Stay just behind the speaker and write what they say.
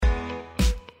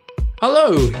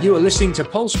Hello, you are listening to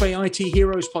Pulseway IT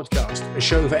Heroes podcast, a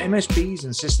show for MSPs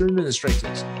and system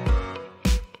administrators.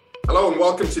 Hello and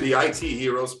welcome to the IT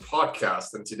Heroes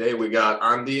podcast. And today we got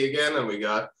Andy again and we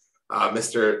got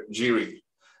Mr. Giri.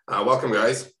 Welcome,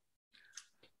 guys.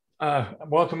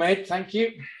 Welcome, Ed. Thank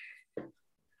you.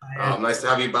 Nice to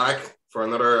have you back for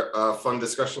another fun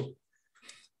discussion.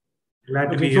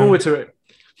 Glad to be forward to it.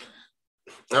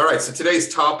 All right, so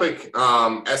today's topic,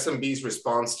 SMB's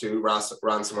response to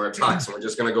ransomware attacks. And we're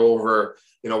just going to go over,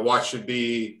 what should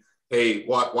be,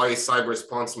 why is cyber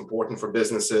response important for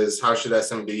businesses? How should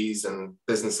SMBs and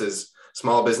businesses,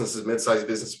 small businesses, mid-sized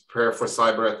businesses prepare for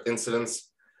cyber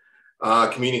incidents?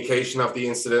 Communication of the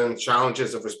incident,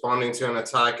 challenges of responding to an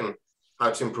attack, and how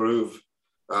to improve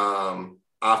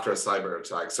after a cyber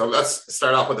attack. So let's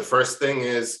start off with the first thing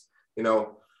is,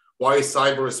 why is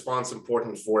cyber response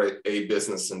important for a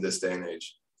business in this day and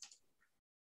age?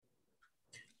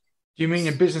 Do you mean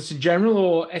a business in general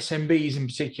or SMBs in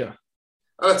particular?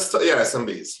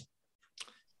 SMBs.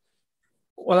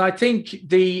 Well, I think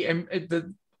the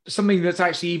something that's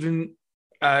actually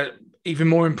even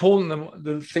more important than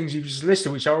the things you've just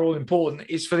listed, which are all important,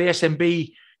 is for the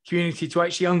SMB community to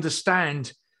actually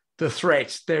understand the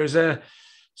threat. There's a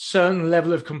certain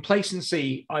level of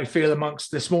complacency, I feel,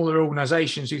 amongst the smaller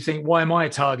organizations who think, why am I a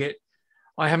target?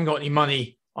 I haven't got any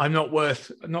money. I'm not worth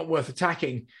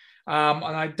attacking. And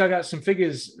I dug out some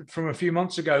figures from a few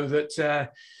months ago that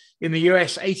in the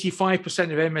US, 85%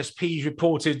 of MSPs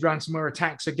reported ransomware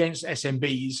attacks against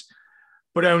SMBs,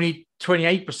 but only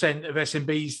 28% of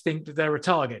SMBs think that they're a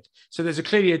target. So there's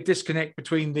clearly a disconnect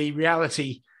between the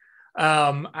reality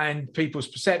and people's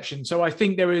perception. So I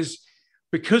think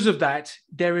because of that,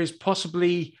 there is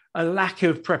possibly a lack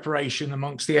of preparation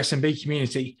amongst the SMB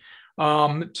community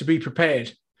to be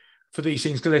prepared for these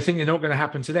things because they think they're not going to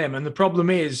happen to them. And the problem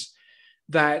is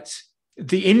that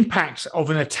the impact of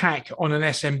an attack on an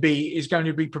SMB is going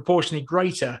to be proportionally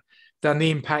greater than the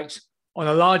impact on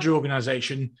a larger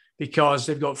organization because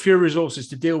they've got fewer resources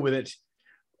to deal with it.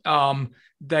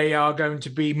 They are going to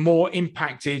be more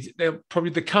impacted.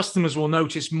 The customers will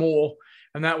notice more,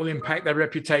 and that will impact their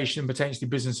reputation and potentially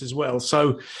business as well.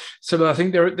 So I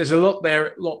think there's a lot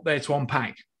there to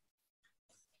unpack.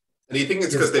 And do you think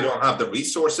it's because they don't have the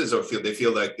resources, or they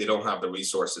feel like they don't have the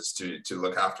resources to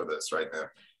look after this right now?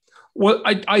 Well,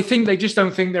 I think they just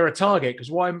don't think they're a target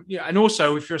because why? And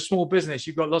also, if you're a small business,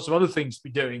 you've got lots of other things to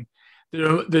be doing that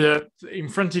are in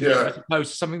front of you as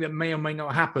opposed to something that may or may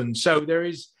not happen. So there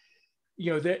is.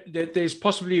 There's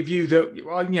possibly a view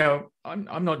that,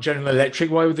 I'm not General Electric.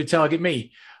 Why would they target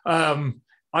me? I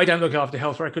don't look after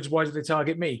health records. Why do they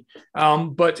target me?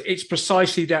 But it's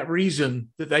precisely that reason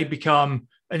that they become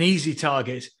an easy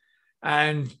target.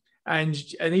 And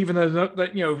even though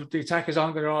the attackers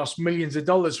aren't going to ask millions of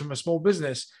dollars from a small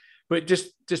business, but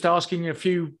just asking a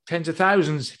few tens of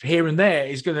thousands here and there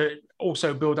is going to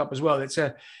also build up as well. It's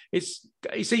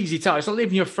easy target. It's like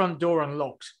leaving your front door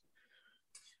unlocked.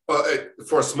 Well,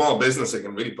 for a small business, it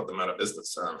can really put them out of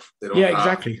business.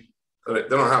 Exactly. They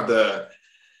don't have the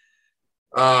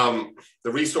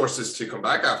resources to come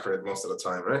back after it most of the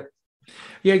time, right?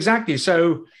 Yeah, exactly.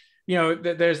 So,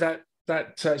 there's that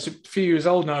it's a few years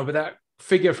old now, but that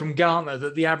figure from Gartner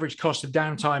that the average cost of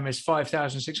downtime is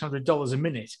 $5,600 a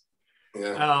minute.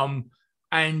 Yeah.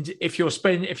 And if you're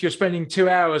spending 2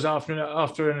 hours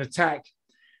after an attack,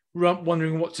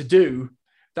 wondering what to do,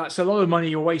 that's a lot of money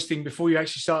you're wasting before you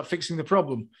actually start fixing the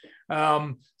problem.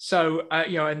 And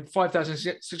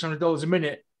 $5,600 a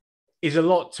minute is a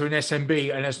lot to an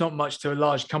SMB, and it's not much to a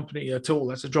large company at all.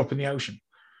 That's a drop in the ocean.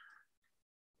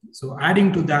 So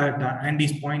adding to that,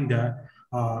 Andy's point there,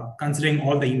 considering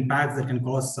all the impacts that can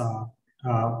cause to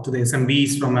the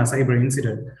SMBs from a cyber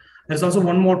incident, there's also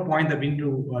one more point that we need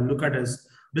to look at is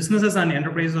businesses and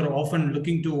enterprises are often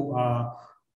looking to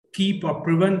keep or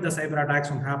prevent the cyber attacks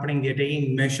from happening. They're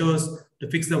taking measures to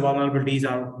fix the vulnerabilities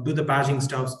or do the patching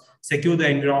stuff, secure the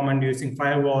environment using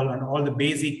firewall and all the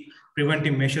basic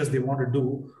preventive measures they want to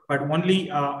do. But only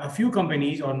a few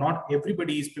companies or not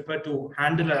everybody is prepared to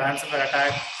handle a ransomware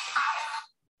attack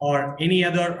or any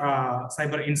other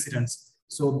cyber incidents.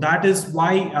 So that is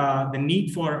why the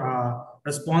need for a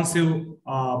responsive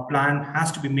plan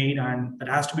has to be made, and that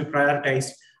has to be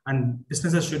prioritized, and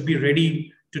businesses should be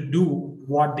ready to do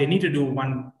what they need to do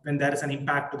when there is an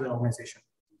impact to the organization.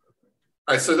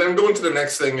 All right, so then going to the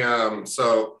next thing.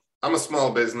 So I'm a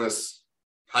small business.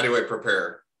 How do I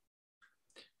prepare?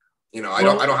 I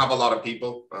don't have a lot of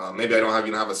people. Maybe I don't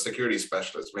even have a security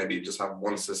specialist. Maybe just have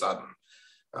one sysadmin.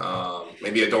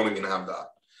 Maybe I don't even have that.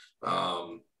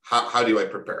 How do I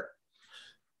prepare?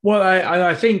 Well,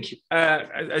 I think,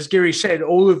 as Giri said,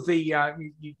 all of the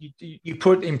you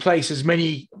put in place as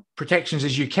many protections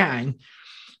as you can,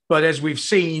 but as we've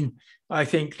seen, I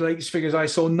think the latest figures I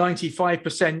saw,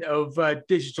 95% of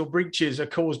digital breaches are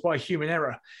caused by human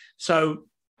error. So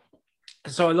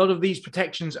a lot of these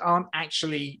protections aren't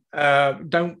actually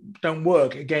don't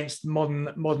work against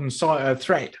modern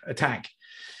threat attack.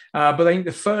 But I think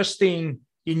the first thing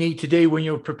you need to do when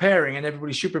you're preparing, and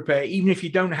everybody should prepare, even if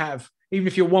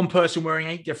you're one person wearing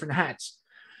 8 different hats,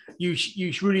 you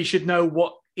really should know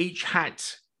what each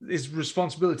hat's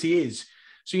responsibility is.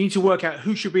 So you need to work out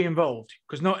who should be involved,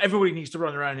 because not everybody needs to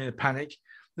run around in a panic.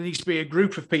 There needs to be a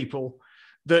group of people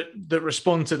that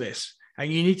respond to this, and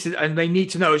they need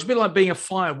to know. It's a bit like being a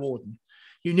fire warden.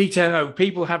 You need to know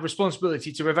people have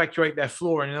responsibility to evacuate their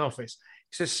floor in an office.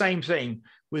 It's the same thing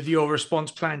with your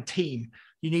response plan team.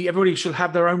 Everybody should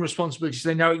have their own responsibilities. So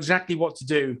they know exactly what to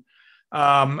do,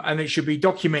 and it should be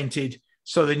documented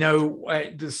so they know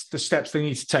the steps they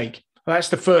need to take. Well, that's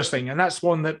the first thing, and that's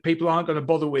one that people aren't going to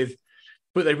bother with,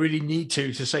 but they really need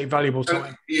to save valuable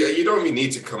time. Yeah, you don't even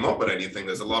need to come up with anything.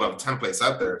 There's a lot of templates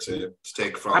out there to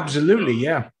take from. Absolutely,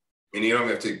 yeah. I mean, you don't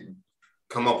have to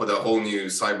come up with a whole new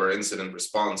cyber incident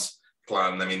response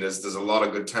plan. I mean, there's a lot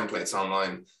of good templates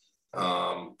online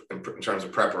in terms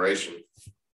of preparation.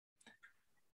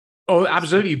 Oh,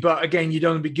 absolutely. But again, you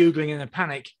don't want to be Googling in a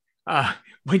panic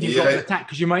when you've got an attack,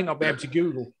 because you might not be able to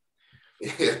Google.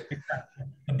 Yeah.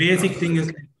 The basic thing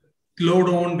is slow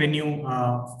down when you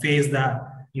face the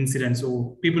incident.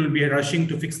 So people will be rushing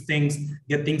to fix things,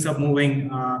 get things up moving.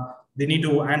 They need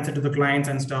to answer to the clients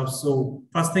and stuff. So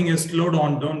first thing is slow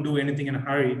down. Don't do anything in a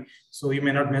hurry, so you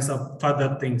may not mess up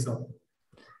further things up.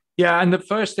 Yeah, and the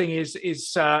first thing is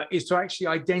to actually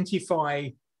identify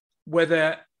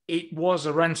whether it was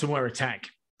a ransomware attack,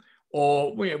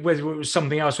 or whether it was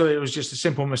something else, whether it was just a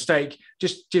simple mistake,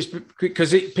 just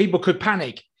because people could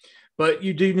panic. But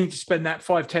you do need to spend that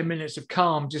 5-10 minutes of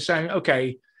calm, just saying,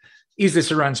 okay, is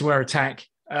this a ransomware attack?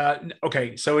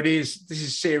 Okay, so it is. This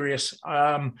is serious,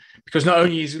 because not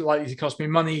only is it likely to cost me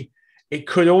money, it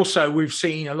could also, we've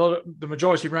seen the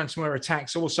majority of ransomware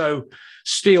attacks also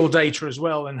steal data as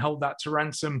well and hold that to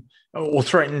ransom or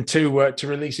threaten to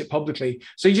release it publicly.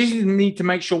 So you just need to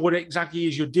make sure what exactly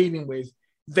is you're dealing with.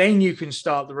 Then you can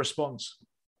start the response.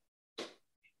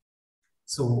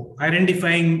 So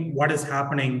identifying what is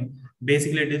happening,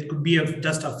 basically it could be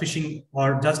just a phishing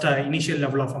or just an initial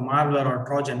level of a malware or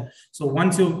Trojan. So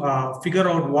once you figure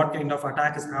out what kind of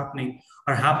attack is happening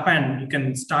or happened, you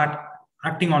can start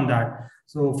acting on that.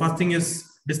 So first thing is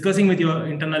discussing with your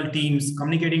internal teams,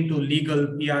 communicating to legal,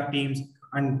 PR teams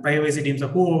and privacy teams, or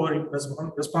whoever is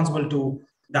responsible to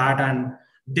that, and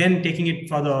then taking it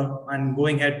further and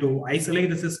going ahead to isolate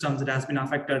the systems that has been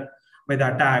affected by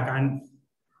the attack, and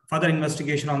further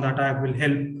investigation on the attack will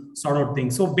help sort out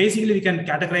things. So basically we can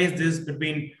categorize this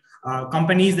between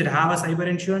companies that have a cyber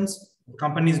insurance,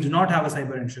 companies do not have a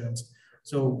cyber insurance.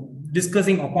 So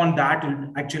discussing upon that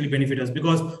will actually benefit us,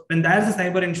 because when there is a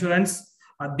cyber insurance,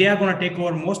 they are going to take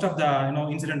over most of the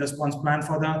incident response plan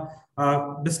for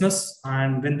the business.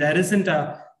 And when there isn't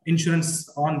a insurance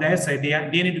on their side, they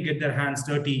need to get their hands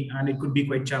dirty, and it could be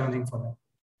quite challenging for them.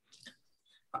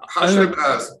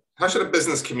 How should a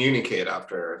business communicate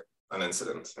after an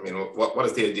incident? I mean, what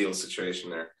is the ideal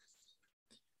situation there?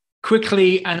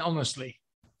 Quickly and honestly.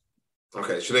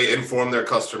 Okay, should they inform their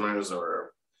customers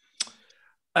or?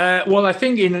 Well, I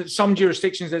think in some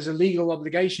jurisdictions there's a legal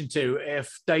obligation to,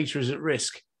 if data is at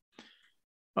risk.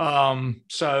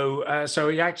 So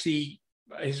it actually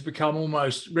has become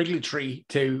almost regulatory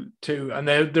to and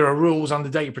there are rules under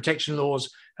data protection laws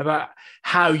about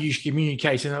how you should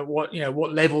communicate and at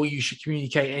what level you should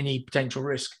communicate any potential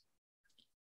risk.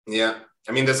 Yeah,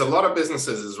 I mean, there's a lot of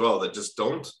businesses as well that just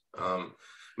don't. I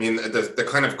mean, the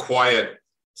kind of quiet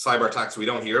cyber attacks we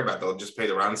don't hear about, they'll just pay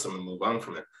the ransom and move on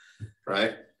from it,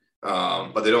 right?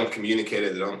 But they don't communicate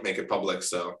it, they don't make it public,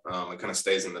 so it kind of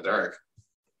stays in the dark.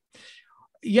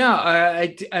 Yeah,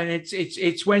 and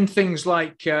it's when things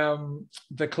like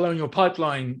the Colonial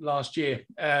Pipeline last year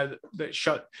that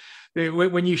shut.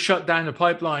 When you shut down a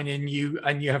pipeline and you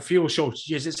have fuel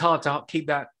shortages, it's hard to keep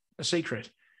that a secret.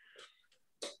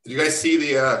 Did you guys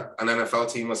see an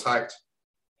NFL team was hacked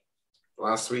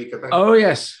last week, I think? Oh,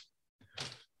 yes.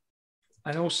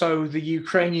 And also the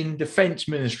Ukrainian Defense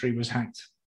Ministry was hacked.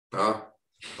 Oh,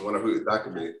 I wonder who that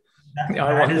could be.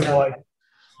 I wonder why.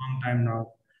 Long time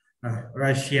now.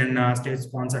 Russian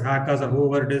state-sponsored hackers or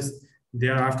whoever it is, they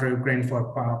are after Ukraine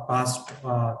for past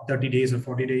 30 days or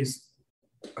 40 days.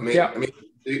 I mean,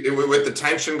 With the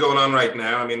tension going on right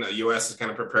now, I mean, the US is kind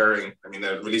of preparing. I mean,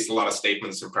 they've released a lot of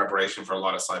statements in preparation for a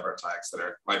lot of cyber attacks that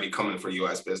might be coming for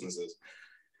US businesses.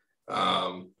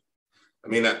 I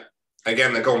mean,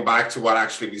 again, going back to what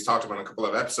actually we talked about a couple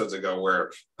of episodes ago,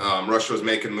 where Russia was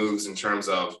making moves in terms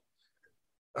of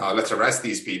let's arrest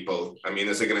these people. I mean,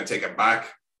 is it going to take a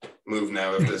back move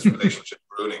now if this relationship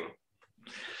is ruining?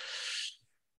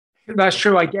 That's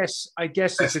true. I guess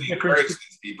it's a difference. Encourage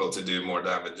these people to do more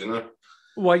damage, you know.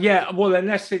 Well, yeah. Well,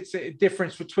 unless it's a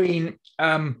difference between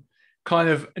kind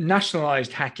of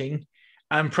nationalized hacking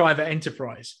and private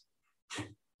enterprise.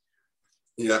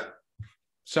 Yeah.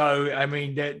 So, I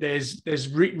mean, there's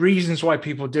reasons why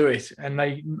people do it, and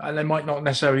they might not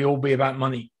necessarily all be about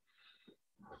money.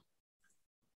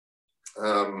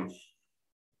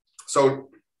 So,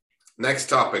 next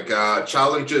topic: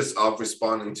 challenges of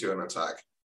responding to an attack.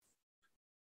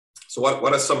 So,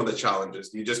 what are some of the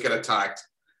challenges? You just get attacked.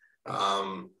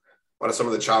 What are some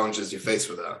of the challenges you face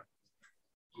with that?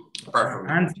 Apart from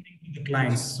answering to the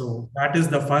clients, so that is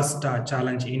the first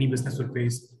challenge any business would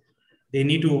face. They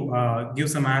need to give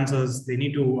some answers. They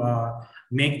need to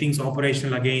make things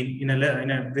operational again in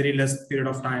a very less period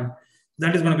of time.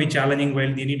 That is going to be challenging.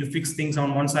 Well, they need to fix things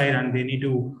on one side and they need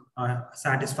to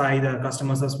satisfy the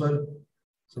customers as well.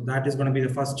 So that is going to be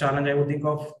the first challenge I would think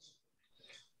of.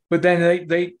 But then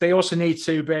they also need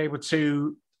to be able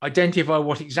to identify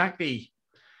what exactly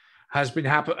has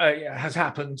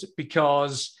happened,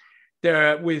 because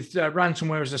with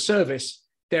ransomware as a service,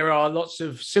 there are lots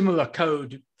of similar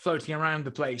code floating around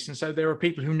the place. And so there are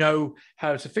people who know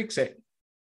how to fix it.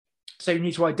 So you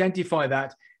need to identify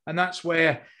that. And that's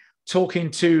where talking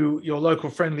to your local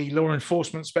friendly law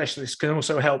enforcement specialists can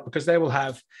also help, because they will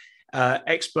have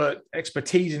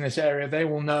expertise in this area. They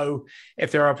will know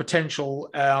if there are potential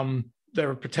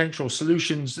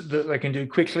solutions that they can do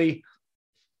quickly,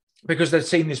 because they've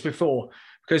seen this before.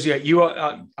 Because you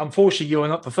are unfortunately, you are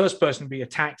not the first person to be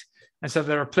attacked, and so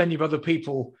there are plenty of other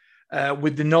people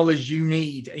with the knowledge you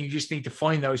need, and you just need to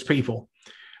find those people.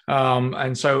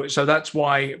 And so that's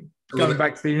why, going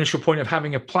back to the initial point of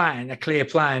having a clear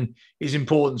plan is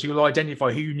important. So you'll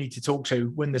identify who you need to talk to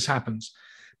when this happens,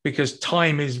 because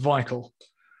time is vital.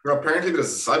 Well, apparently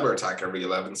there's a cyber attack every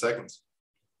 11 seconds.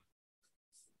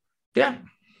 Yeah.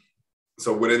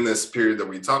 So within this period that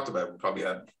we talked about, we probably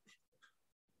had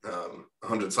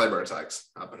 100 cyber attacks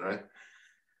happen, right?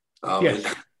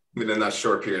 Yes. Within that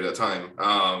short period of time.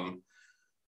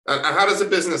 And how does a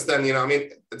business then, I mean,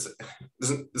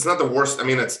 it's not the worst. I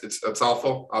mean, it's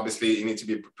awful. Obviously, you need to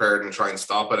be prepared and try and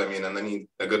stop it. I mean, and then you need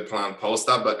a good plan post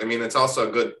that. But I mean, it's also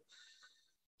a good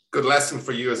lesson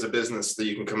for you as a business that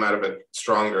you can come out of it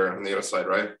stronger on the other side,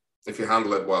 right? If you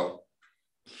handle it well.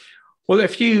 Well,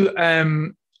 if you,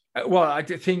 I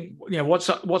think,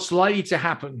 what's likely to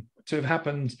have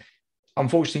happened,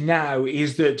 unfortunately now,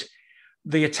 is that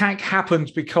the attack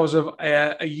happens because of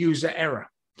a user error.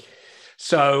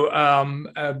 So,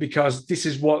 because this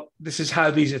is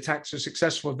how these attacks are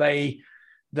successful. They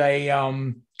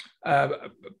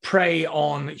prey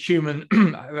on human,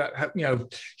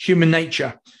 human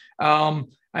nature,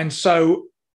 and so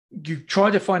you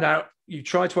try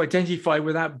to identify,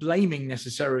 without blaming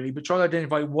necessarily, but try to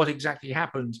identify what exactly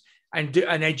happened and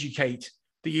educate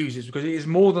the users, because it is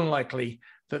more than likely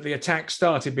that the attack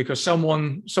started because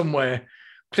someone somewhere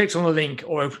clicked on a link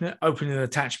or opened an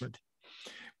attachment,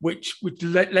 which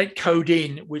let code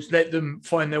in, which let them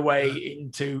find their way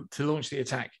into to launch the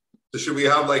attack. So should we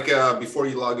have before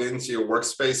you log into your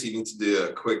workspace, you need to do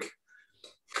a quick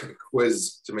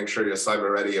quiz to make sure you're cyber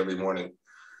ready every morning?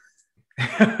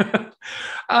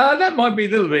 That might be a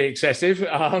little bit excessive,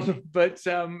 but it's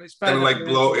kind of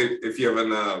blow if you have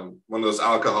one of those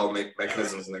alcohol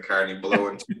mechanisms in the car and you blow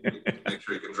into it, make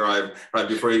sure you can drive right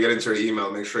before you get into your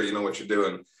email. Make sure you know what you're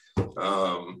doing.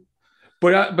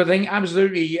 But then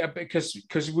absolutely,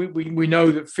 because we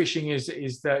know that phishing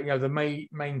is the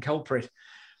main culprit.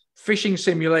 Phishing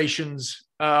simulations,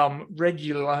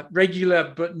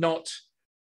 regular but not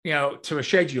to a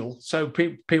schedule, so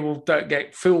people don't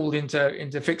get fooled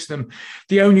into fixing them.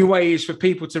 The only way is for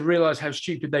people to realize how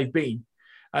stupid they've been,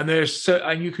 and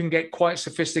and you can get quite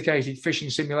sophisticated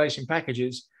phishing simulation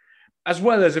packages, as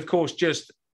well as, of course,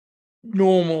 just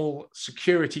normal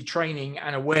security training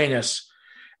and awareness,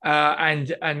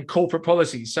 and corporate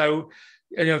policies. So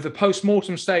the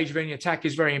post-mortem stage of any attack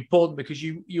is very important, because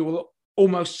you will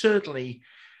almost certainly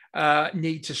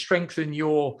need to strengthen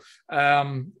your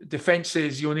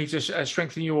defenses. You'll need to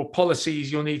strengthen your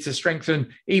policies. You'll need to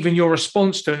strengthen even your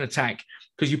response to an attack,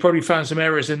 because you probably found some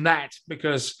errors in that,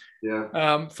 because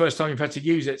first time you've had to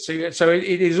use it. So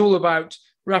it is all about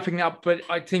wrapping up, but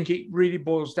I think it really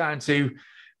boils down to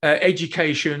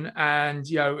education and,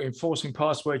 enforcing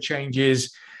password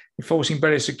changes, enforcing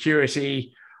better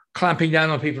security, clamping down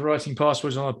on people writing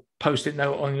passwords on a post-it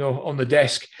note on the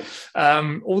desk,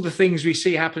 all the things we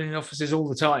see happening in offices all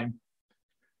the time.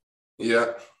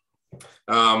 Yeah.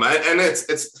 And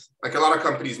it's like a lot of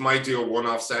companies might do a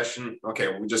one-off session.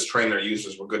 Okay, we just train their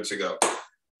users, we're good to go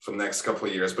for the next couple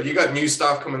of years. But you got new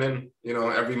staff coming in,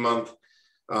 every month.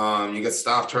 You get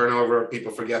staff turnover,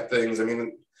 people forget things. I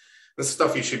mean, this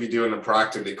stuff you should be doing it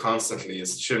proactively, constantly. It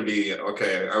shouldn't be,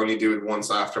 okay, I only do it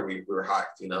once after we were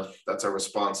hacked. That's our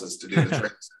response, is to do the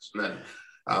training session then.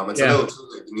 It's a little too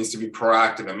late. It needs to be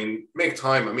proactive. I mean, make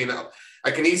time. I mean,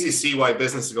 I can easily see why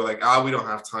businesses go like, we don't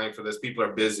have time for this. People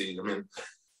are busy. I mean,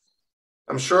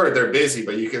 I'm sure they're busy,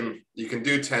 but you can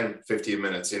do 10, 15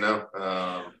 minutes,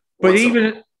 But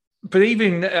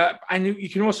even and you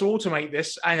can also automate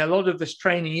this, and a lot of this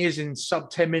training is in sub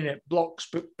 10-minute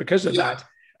blocks because of that.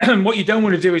 And what you don't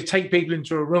want to do is take people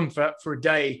into a room for a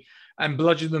day and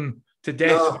bludgeon them to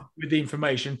death with the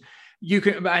information. You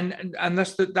can, and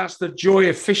that's the joy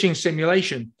of phishing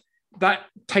simulation. That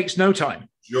takes no time.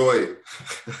 Joy.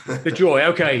 The joy.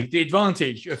 Okay, the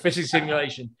advantage of phishing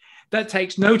simulation. That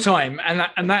takes no time,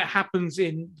 and that happens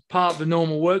in part of the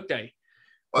normal workday.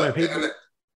 Well,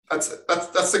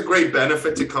 that's a great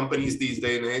benefit to companies these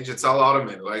day and age. It's all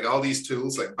automated. Like all these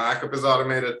tools, like backup is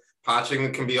automated,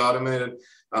 patching can be automated,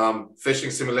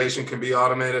 phishing simulation can be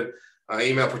automated,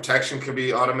 email protection can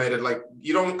be automated. Like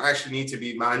you don't actually need to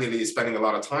be manually spending a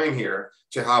lot of time here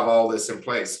to have all this in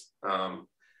place.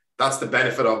 That's the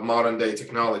benefit of modern day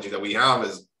technology that we have,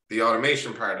 is the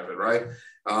automation part of it, right?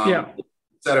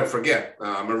 Set and forget.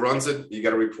 It runs it. You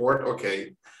get a report.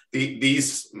 Okay,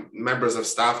 these members of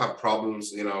staff have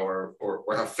problems, or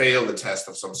have failed a test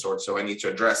of some sort. So I need to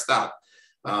address that.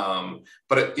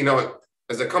 But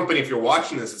as a company, if you're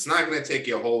watching this, it's not going to take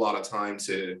you a whole lot of time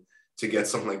to get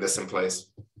something like this in place.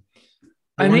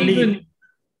 And even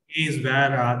is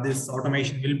where this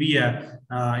automation will be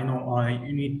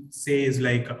you need to say is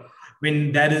like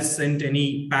when there isn't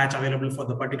any patch available for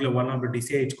the particular vulnerability,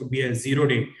 say it could be a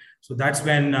 0-day. So that's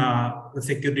when the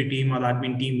security team or the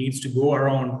admin team needs to go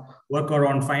around, work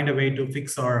around, find a way to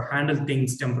fix or handle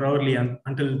things temporarily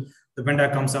until the vendor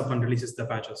comes up and releases the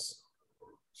patches.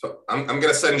 So I'm going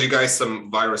to send you guys some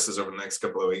viruses over the next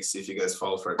couple of weeks, see if you guys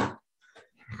fall for it.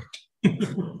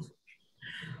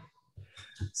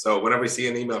 So whenever you see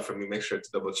an email from me, make sure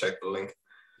to double check the link.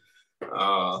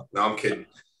 No, I'm kidding.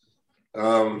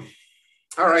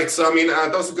 All right. So, I mean,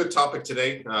 that was a good topic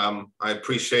today. I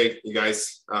appreciate you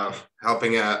guys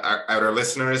helping out our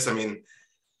listeners. I mean,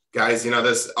 guys,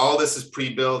 all this is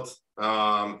pre-built.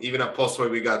 Even at Pulseway,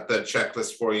 we got the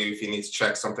checklist for you if you need to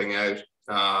check something out.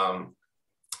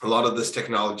 A lot of this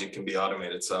technology can be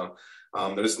automated. So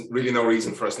there's really no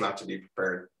reason for us not to be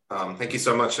prepared. Thank you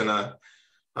so much, and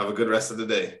have a good rest of the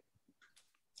day.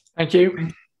 Thank you.